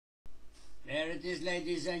There it is,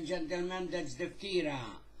 ladies and gentlemen, that's the Ftira.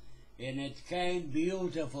 And it came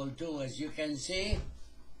beautiful too, as you can see.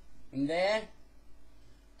 In there.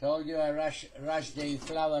 Told you I rush the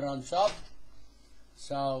flour on top.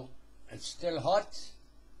 So, it's still hot.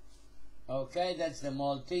 Okay, that's the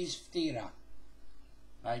Maltese Ftira.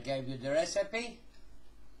 I gave you the recipe.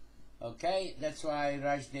 Okay, that's why I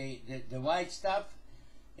rush the white stuff.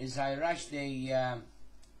 Is I rush the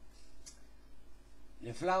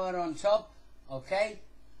flour on top. Okay,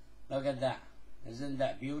 look at that. Isn't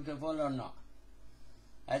that beautiful or not?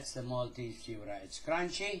 That's the Maltese Ftira. It's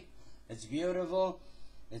crunchy. It's beautiful.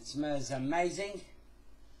 It smells amazing.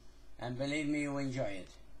 And believe me, you enjoy it.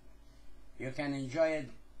 You can enjoy it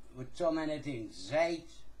with so many things. Zait,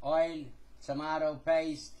 oil, tomato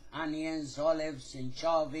paste, onions, olives,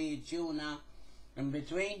 anchovy, tuna, in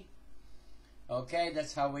between. Okay,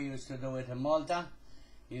 that's how we used to do it in Malta.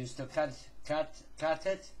 You used to cut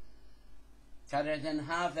it in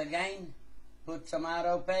half again, put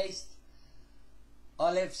tomato paste,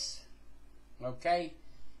 olives, okay,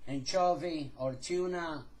 anchovy or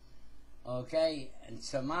tuna, okay, and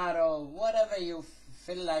tomato, whatever you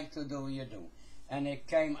feel like to do, you do. And it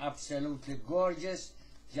came absolutely gorgeous,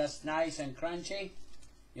 just nice and crunchy.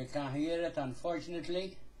 You can't hear it,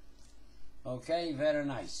 unfortunately. Okay, very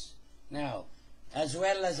nice. Now, as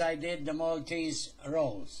well as I did the Maltese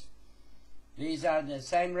rolls. These are the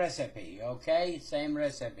same recipe, okay? Same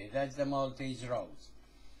recipe. That's the Maltese rolls.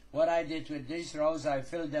 What I did with these rolls, I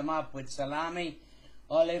filled them up with salami,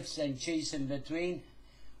 olives and cheese in between.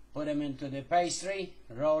 Put them into the pastry,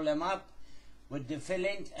 roll them up with the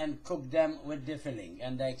filling and cook them with the filling.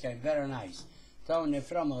 And they came very nice. Tony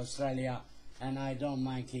from Australia, and I don't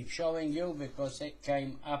mind keep showing you because it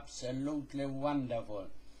came absolutely wonderful.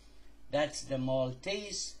 That's the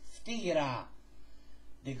Maltese Ftira.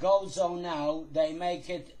 The Gozo now, they make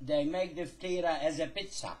the Ftira as a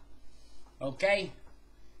pizza. Okay?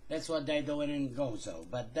 That's what they're doing in Gozo.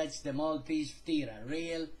 But that's the Maltese Ftira,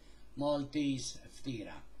 real Maltese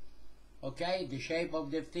Ftira. Okay? The shape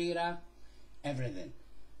of the Ftira, everything.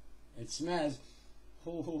 It smells,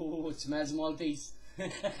 it smells Maltese.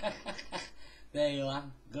 There you are.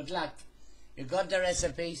 Good luck. You got the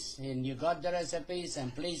recipes,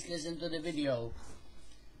 and please listen to the video.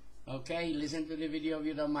 Okay, listen to the video if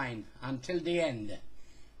you don't mind, until the end,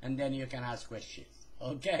 and then you can ask questions.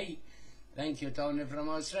 Okay? Thank you, Tony from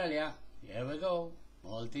Australia. Here we go.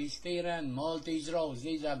 Maltese Ftira and Maltese rolls.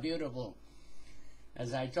 These are beautiful.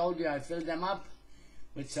 As I told you, I filled them up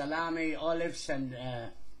with salami, olives, and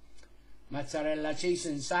mozzarella cheese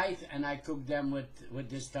inside, and I cooked them with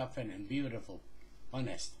this stuff in it. Beautiful.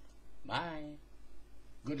 Honest. Bye.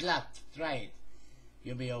 Good luck. Try it.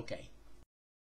 You'll be okay.